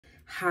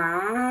Hi.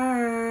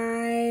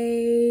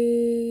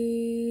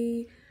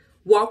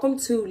 Welcome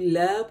to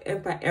Love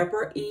and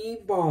Forever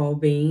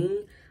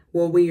Evolving,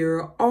 where we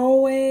are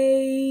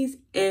always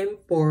and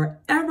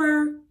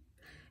forever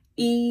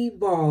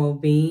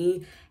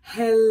evolving.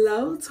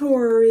 Hello,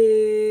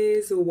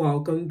 Taurus.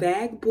 Welcome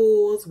back,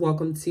 Bulls.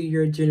 Welcome to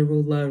your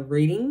general love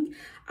reading.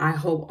 I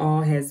hope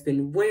all has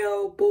been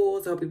well,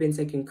 Bulls. I hope you've been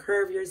taking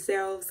care of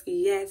yourselves.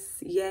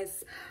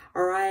 Yes.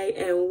 All right.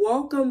 And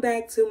welcome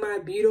back to my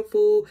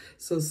beautiful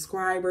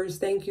subscribers.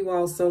 Thank you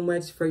all so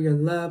much for your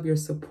love, your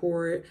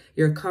support,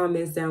 your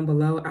comments down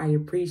below. I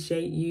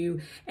appreciate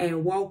you.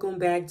 And welcome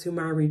back to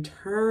my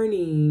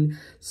returning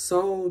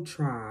soul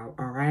tribe.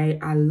 All right.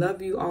 I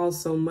love you all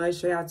so much.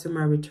 Shout out to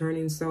my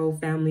returning soul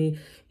family.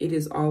 It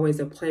is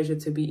always a pleasure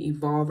to be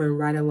evolving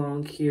right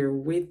along here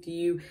with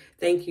you.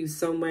 Thank you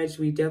so much.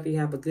 We definitely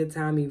have a good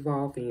time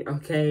evolving,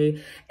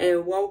 okay?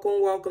 And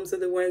welcome to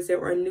the ones that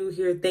are new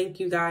here.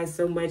 Thank you guys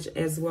so much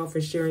as well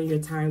for sharing your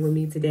time with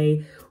me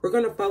today. We're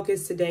going to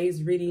focus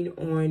today's reading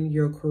on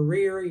your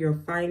career, your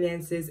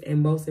finances,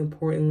 and most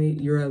importantly,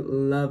 your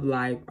love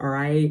life, all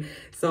right?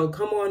 So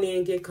come on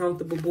in, get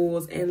comfortable,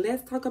 Bulls, and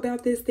let's talk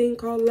about this thing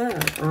called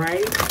love, all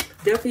right?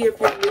 Definitely, if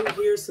you're new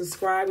here,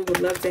 subscribe. We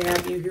would love to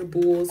have you here,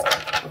 Bulls,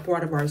 a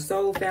part of our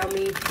soul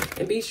family.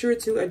 And be sure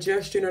to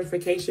adjust your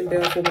notification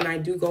bell for when I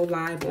do go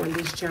live on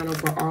this channel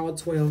for all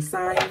 12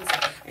 signs.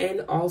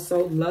 And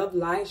also love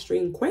live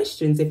stream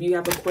questions if you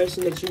have a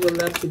question that you would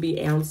love to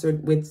be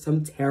answered with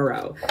some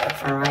tarot.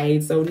 All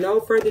right, so no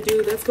further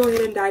ado, let's go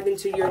ahead and dive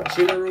into your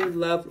general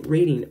love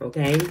reading,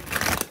 okay?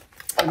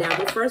 Now,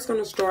 we're first going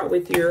to start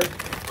with your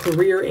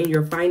career and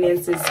your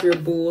finances here,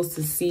 Bulls,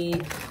 to see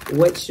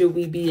what should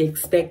we be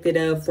expected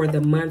of for the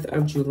month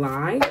of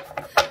July.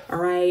 All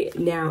right.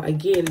 Now,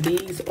 again,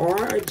 these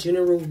are a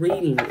general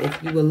reading.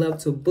 If you would love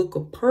to book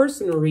a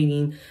personal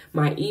reading,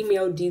 my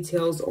email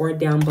details are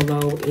down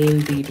below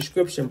in the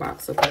description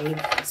box.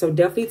 Okay. So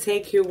definitely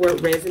take here what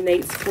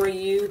resonates for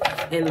you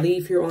and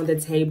leave here on the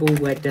table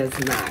what does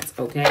not.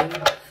 Okay.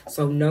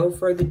 So no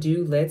further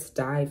ado, let's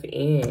dive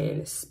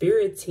in.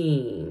 Spirit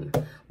team,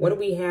 what do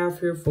we have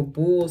here for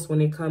Bulls when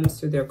it comes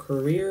to their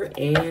career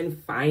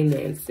and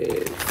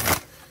finances?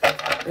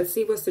 Let's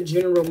see what's the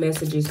general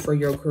messages for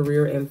your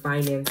career and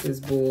finances,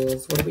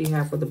 Bulls. What do we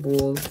have for the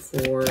Bulls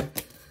for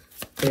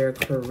their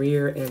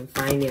career and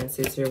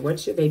finances here? What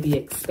should they be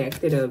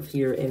expected of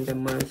here in the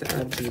month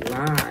of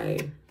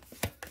July?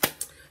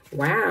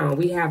 Wow,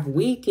 we have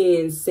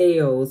weekend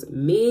sales,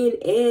 men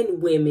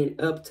and women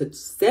up to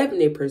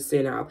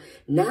 70% off.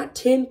 Not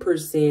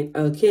 10%,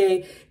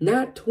 okay?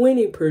 Not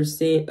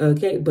 20%,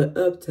 okay? But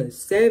up to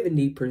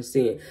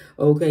 70%,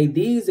 okay?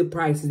 These are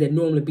prices that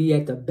normally be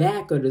at the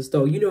back of the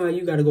store. You know how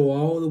you got to go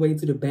all the way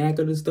to the back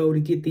of the store to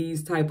get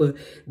these type of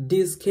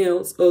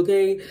discounts,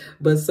 okay?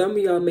 But some of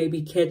y'all may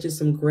be catching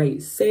some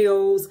great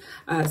sales.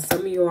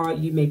 Some of y'all,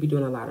 you may be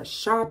doing a lot of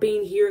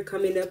shopping here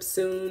coming up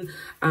soon.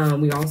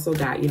 We also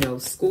got, you know,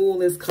 school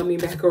is coming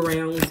back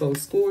around, so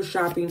school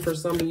shopping for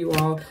some of you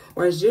all,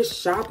 or it's just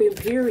shopping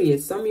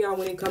period. Some of y'all,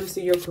 when it comes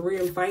to your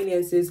career and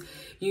finances,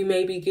 you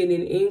may be getting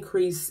an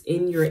increase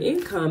in your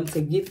income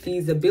to get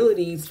these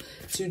abilities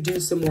to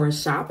do some more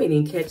shopping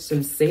and catch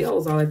some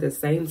sales all at the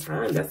same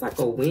time. That's like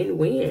a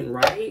win-win,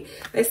 right?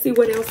 Let's see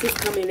what else is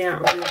coming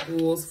out on the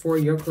Bulls for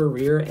your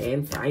career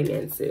and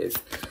finances.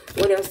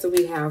 What else do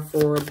we have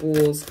for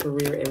Bulls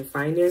career and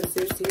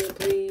finances here,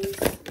 please?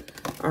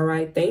 All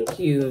right, thank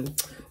you.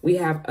 We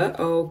have,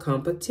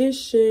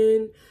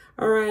 competition.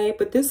 All right,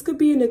 but this could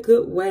be in a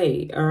good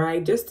way. All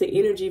right, just the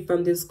energy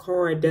from this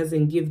card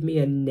doesn't give me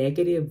a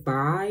negative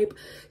vibe.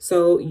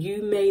 So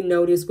you may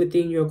notice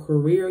within your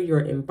career,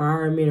 your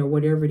environment, or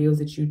whatever it is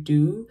that you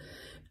do,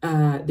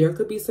 there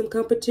could be some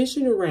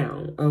competition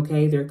around,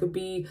 okay? There could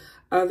be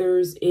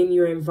others in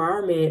your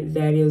environment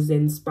that is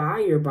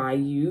inspired by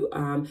you,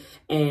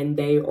 and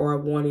they are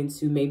wanting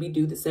to maybe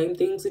do the same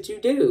things that you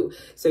do.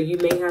 So you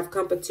may have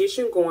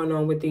competition going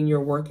on within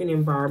your working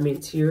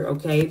environment here,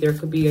 okay? There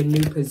could be a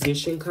new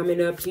position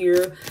coming up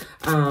here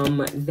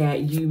that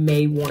you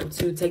may want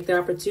to take the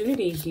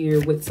opportunity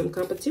here with some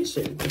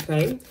competition,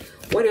 okay?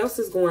 What else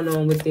is going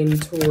on within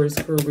Taurus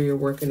career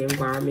working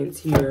environments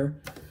here?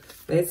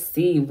 Let's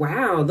see.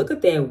 Wow, look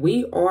at that.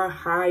 We are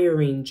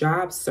hiring,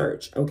 job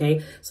search,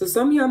 okay? So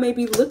some of y'all may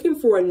be looking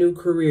for a new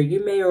career.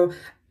 You may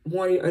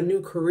wanting a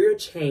new career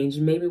change,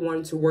 maybe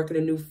wanting to work in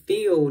a new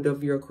field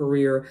of your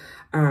career,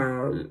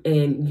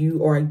 and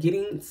you are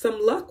getting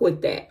some luck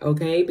with that,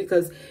 okay?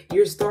 Because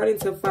you're starting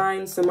to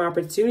find some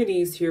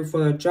opportunities here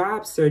for a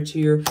job search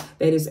here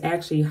that is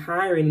actually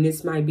hiring, and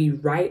this might be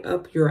right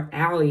up your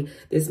alley.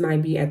 This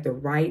might be at the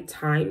right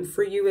time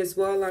for you as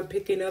well. I'm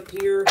picking up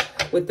here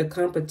with the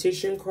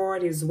competition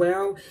card as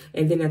well.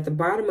 And then at the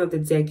bottom of the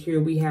deck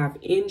here, we have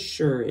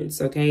insurance,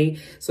 okay?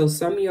 So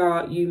some of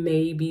y'all, you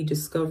may be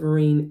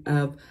discovering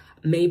of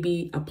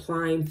maybe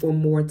applying for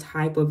more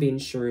type of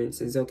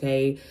insurances,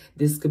 okay?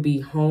 This could be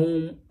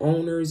home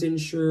owners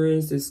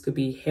insurance. This could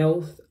be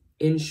health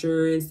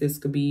insurance. This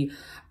could be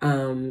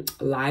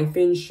life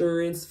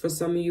insurance for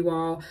some of you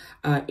all.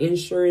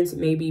 Insurance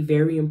may be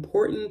very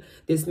important.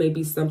 This may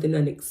be something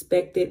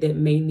unexpected that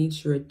may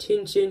need your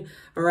attention.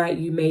 All right,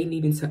 you may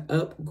need to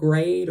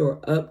upgrade or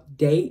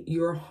update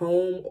your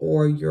home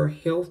or your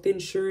health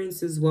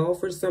insurance as well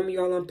for some of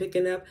y'all I'm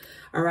picking up.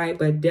 All right,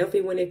 but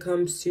definitely when it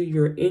comes to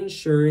your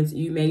insurance,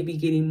 you may be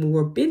getting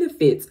more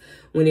benefits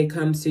when it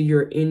comes to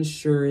your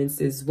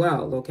insurance as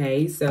well,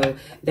 okay? So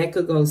that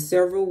could go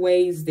several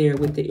ways there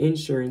with the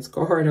insurance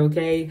card,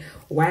 okay?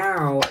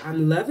 Wow,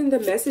 I'm loving the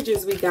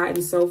messages we've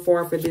gotten so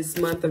far for this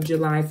month of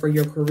July for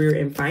your career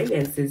and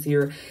finances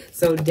here.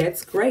 So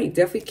that's great.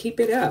 Definitely keep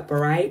it up, all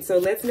right? So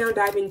let's now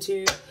dive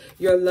into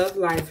your love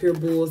life here,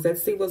 Bulls.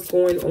 Let's see what's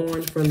going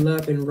on for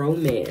love and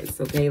romance,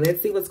 okay?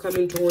 Let's see what's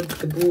coming towards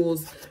the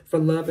Bulls for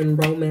love and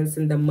romance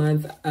in the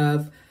month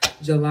of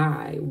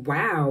July.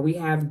 Wow, we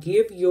have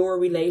give your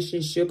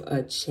relationship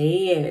a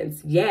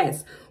chance.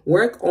 Yes,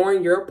 work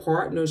on your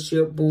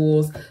partnership,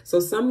 Bulls. So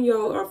some of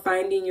y'all are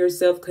finding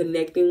yourself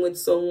connecting with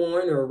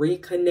someone or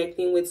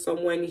reconnecting with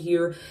someone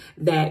here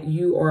that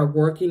you are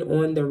working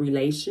on the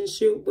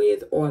relationship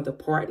with or the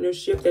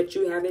partnership that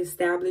you have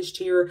established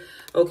here.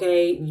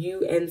 Okay,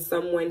 you and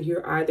someone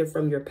here either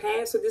from your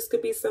past, or this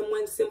could be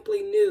someone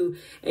simply new,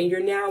 and you're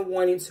now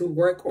wanting to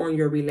work on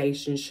your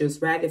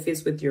relationships, rather if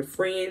it's with your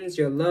friends,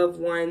 your loved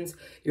ones,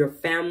 your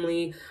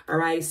family. All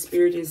right,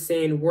 Spirit is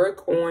saying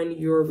work on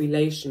your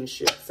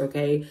relationships,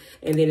 okay?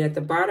 And then at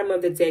the bottom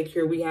of the deck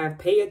here, we have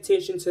pay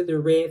attention to the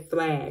red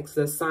flags.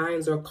 The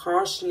signs are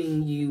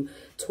cautioning you,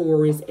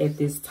 Taurus, at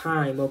this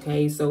time,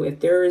 okay? So if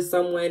there is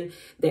someone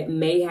that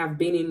may have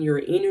been in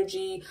your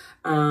energy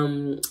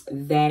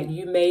that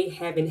you may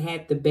haven't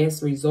had the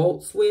best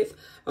results with,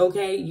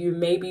 okay, you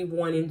may be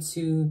wanting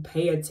to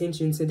pay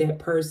attention to that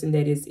person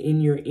that is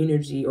in your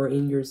energy or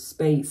in your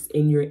space,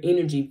 in your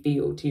energy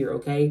field here,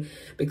 okay?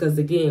 Because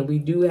again, we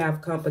do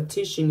have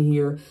competition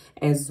here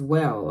as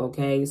well,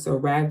 okay? So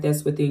rather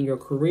that's within your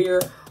career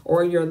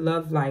or your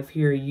love life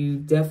here, you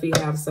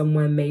definitely have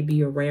someone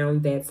maybe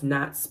around that's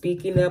not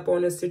speaking up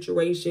on a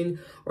situation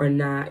or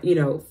not, you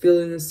know,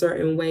 feeling a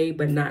certain way,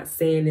 but not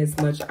saying as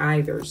much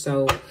either.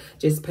 So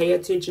just pay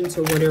attention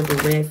to whatever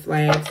red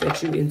flags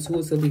that you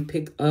intuitively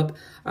pick up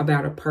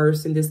about a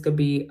person. This could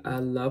be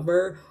a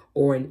lover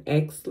or an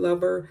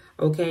ex-lover,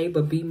 okay?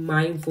 But be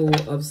mindful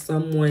of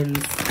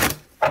someone's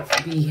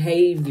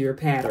behavior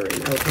pattern,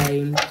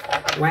 okay?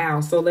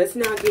 Wow, so let's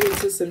now get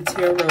into some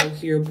tarot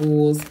here,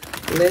 Bulls.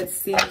 Let's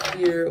see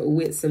here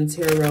with some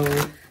tarot,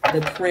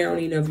 the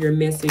crowning of your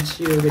message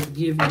here with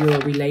give your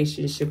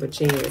relationship a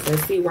chance.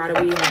 Let's see, why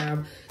do we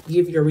have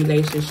give your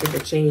relationship a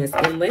chance?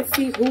 And let's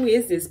see, who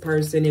is this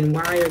person and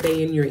why are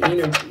they in your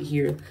energy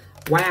here?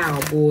 Wow,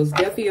 Bulls,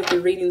 definitely if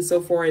the reading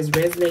so far is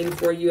resonating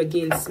for you,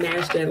 again,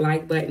 smash that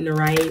like button, all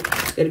right?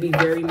 That'd be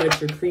very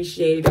much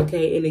appreciated,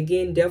 okay? And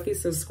again, definitely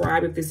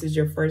subscribe if this is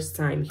your first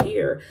time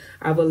here.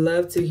 I would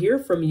love to hear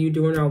from you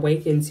during our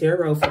Awakened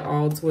Tarot for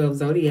all 12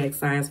 zodiac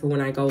signs for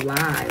when I go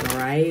live, all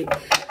right?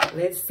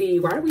 Let's see,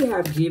 why do we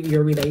have give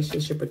your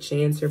relationship a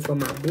chance here for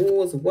my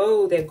Bulls?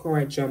 Whoa, that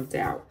card jumped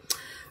out.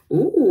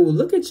 Ooh,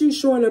 look at you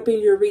showing up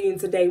in your reading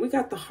today. We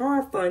got the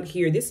Hierophant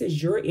here. This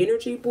is your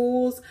energy,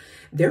 Bulls.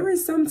 There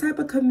is some type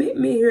of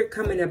commitment here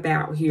coming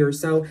about here.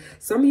 So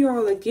some of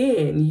y'all,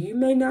 again, you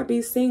may not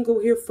be single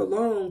here for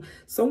long.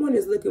 Someone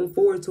is looking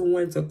forward to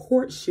wanting to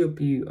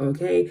courtship you,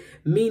 okay?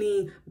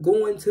 Meaning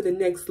going to the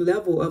next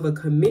level of a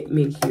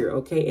commitment here,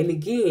 okay? And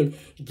again,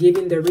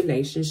 giving the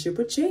relationship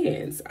a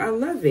chance. I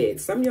love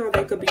it. Some of y'all,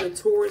 that could be a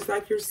Taurus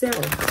like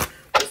yourself.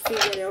 Let's see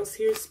what else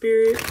here,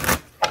 Spirit.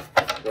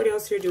 What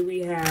else here do we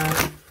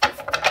have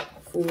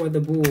for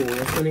the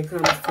Bulls when it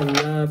comes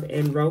to love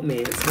and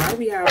romance? Why do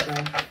we have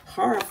the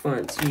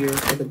Hierophant here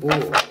for the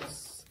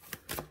Bulls?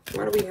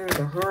 Why do we have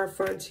the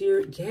Hierophant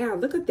here? Yeah,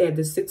 look at that.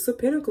 The Six of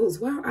Pentacles.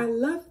 Wow, I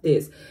love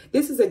this.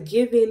 This is a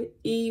given,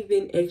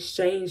 even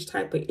exchange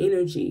type of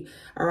energy.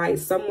 All right,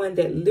 someone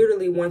that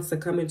literally wants to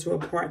come into a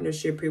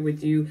partnership here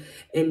with you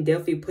and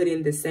definitely put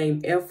in the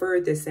same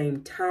effort, the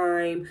same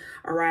time,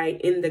 all right,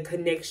 in the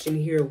connection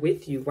here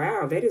with you.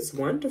 Wow, that is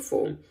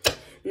wonderful.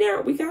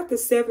 Now, we got the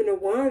Seven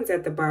of Wands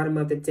at the bottom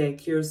of the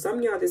deck here. Some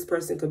of y'all, this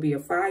person could be a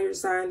fire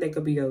sign. They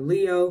could be a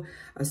Leo,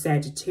 a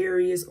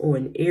Sagittarius, or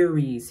an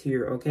Aries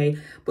here, okay?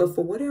 But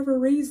for whatever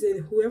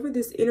reason, whoever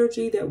this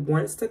energy that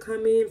wants to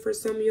come in for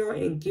some of y'all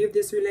and give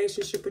this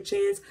relationship a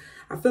chance,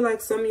 I feel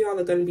like some of y'all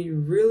are going to be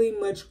really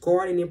much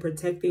guarding and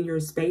protecting your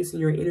space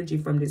and your energy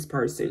from this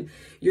person.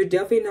 You're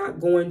definitely not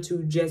going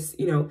to just,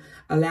 you know,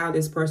 allow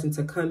this person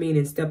to come in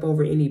and step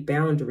over any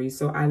boundaries.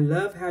 So I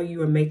love how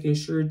you are making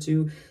sure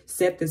to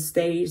set the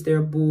stage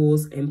there,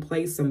 Bulls, and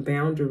place some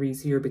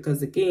boundaries here,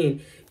 because again,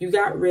 you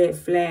got red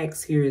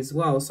flags here as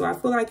well. So I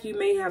feel like you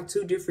may have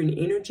two different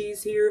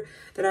energies here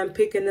that I'm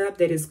picking up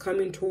that is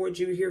coming towards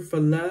you here for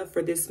love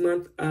for this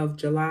month of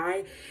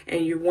July,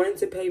 and you're wanting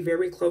to pay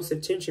very close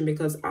attention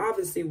because obviously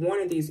obviously one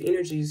of these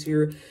energies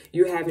here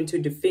you're having to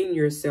defend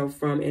yourself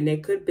from. And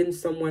that could have been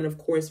someone, of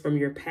course, from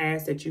your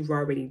past that you've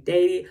already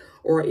dated,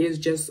 or is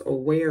just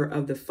aware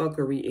of the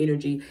fuckery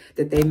energy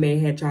that they may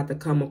have tried to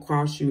come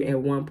across you at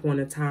one point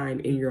in time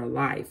in your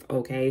life,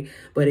 okay?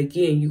 But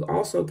again, you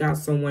also got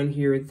someone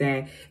here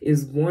that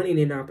is wanting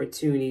an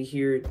opportunity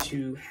here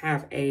to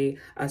have a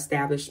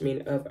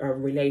establishment of a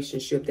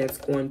relationship that's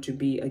going to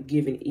be a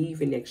give and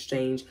even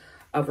exchange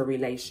of a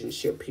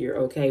relationship here,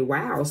 okay?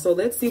 Wow. So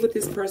let's see what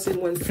this person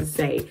wants to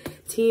say.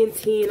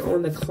 10:10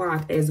 on the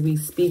clock as we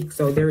speak.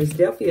 So there is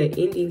definitely an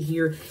ending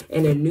here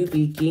and a new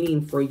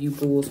beginning for you,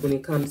 Bulls, when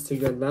it comes to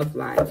your love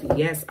life.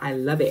 Yes, I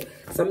love it.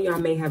 Some of y'all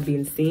may have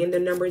been seeing the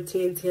number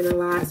 1010 a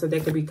lot, so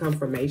that could be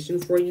confirmation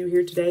for you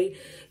here today.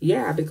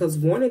 Yeah, because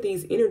one of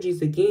these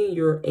energies, again,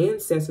 your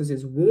ancestors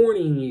is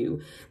warning you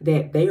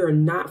that they are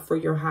not for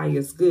your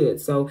highest good.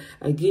 So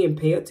again,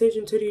 pay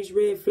attention to these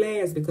red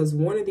flags, because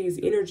one of these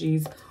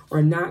energies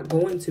are not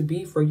going to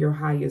be for your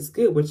highest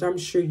good, which I'm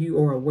sure you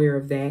are aware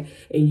of that,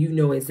 and you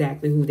know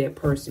exactly who that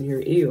person here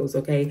is,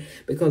 okay?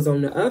 Because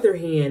on the other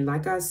hand,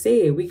 like I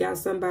said, we got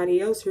somebody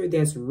else here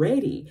that's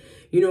ready.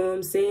 You know what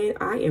I'm saying?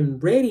 I am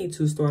ready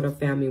to start a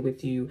family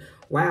with you.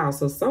 Wow,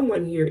 so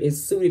someone here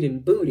is suited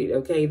and booted,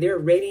 okay? They're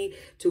ready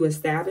to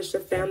establish a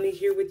family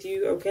here with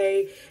you,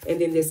 okay?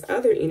 And then this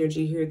other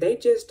energy here, they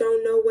just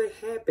don't know what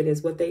happened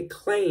is what they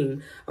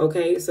claim,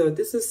 okay? So if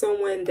this is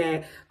someone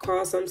that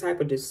caused some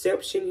type of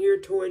deception here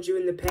towards you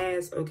in the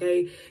past,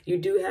 okay? You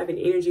do have an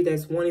energy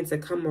that's wanting to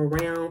come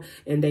around,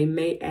 and they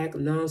may act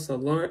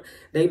nonchalant.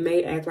 They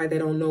may act like they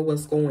don't know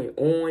what's going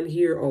on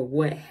here or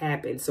what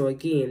happened. So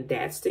again,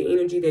 that's the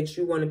energy that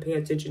you want to pay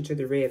attention to,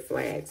 the red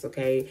flags,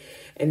 okay?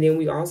 And then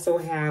we also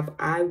have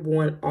I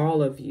want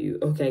all of you,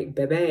 okay,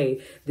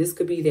 baby. This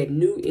could be that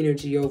new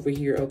energy over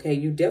here, okay?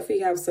 You definitely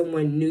have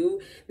someone new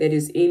that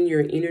is in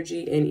your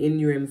energy and in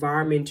your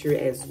environment here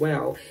as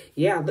well.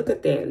 Yeah, look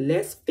at that.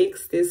 Let's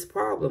fix this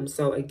problem.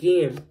 So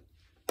again,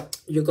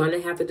 you're going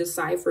to have to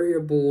decipher here,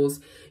 Bulls.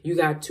 You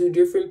got two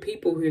different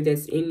people here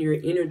that's in your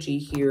energy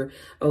here,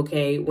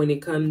 okay, when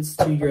it comes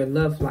to your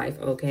love life,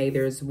 okay?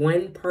 There's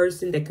one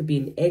person that could be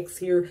an ex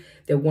here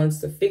that wants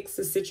to fix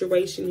the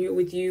situation here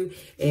with you,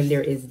 and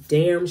there is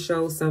damn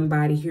sure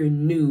somebody here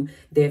new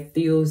that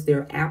feels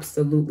they're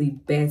absolutely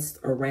best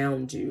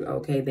around you,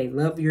 okay? They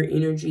love your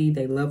energy,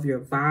 they love your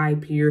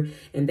vibe here,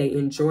 and they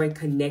enjoy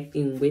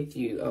connecting with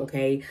you,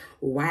 okay?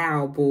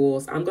 Wow,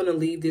 Bulls. I'm going to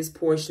leave this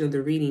portion of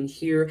the reading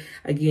here.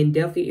 Again,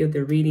 definitely if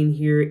the reading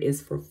here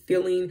is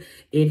fulfilling,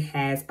 it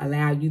has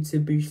allowed you to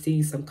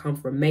receive some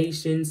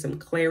confirmation, some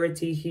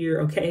clarity here,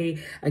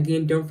 okay?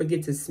 Again, don't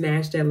forget to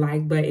smash that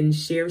like button,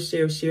 share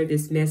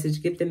this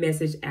message, get the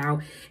message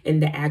out in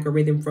the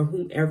algorithm for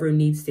whomever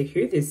needs to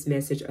hear this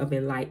message of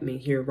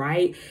enlightenment here,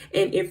 right?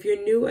 And if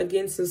you're new,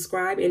 again,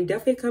 subscribe and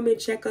definitely come and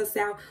check us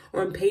out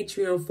on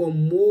Patreon for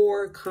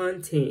more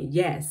content.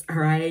 Yes, all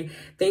right?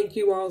 Thank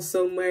you all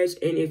so much.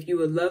 And if you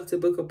would love to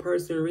book a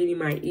personal reading,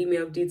 my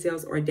email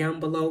details are down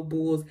below,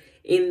 Bulls,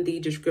 in the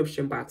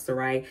description box, all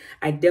right?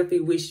 I definitely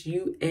wish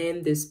you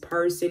and this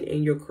person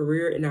and your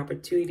career and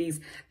opportunities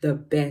the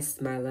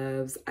best, my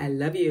loves. I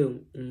love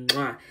you.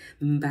 Mwah.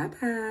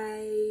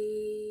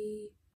 Bye-bye.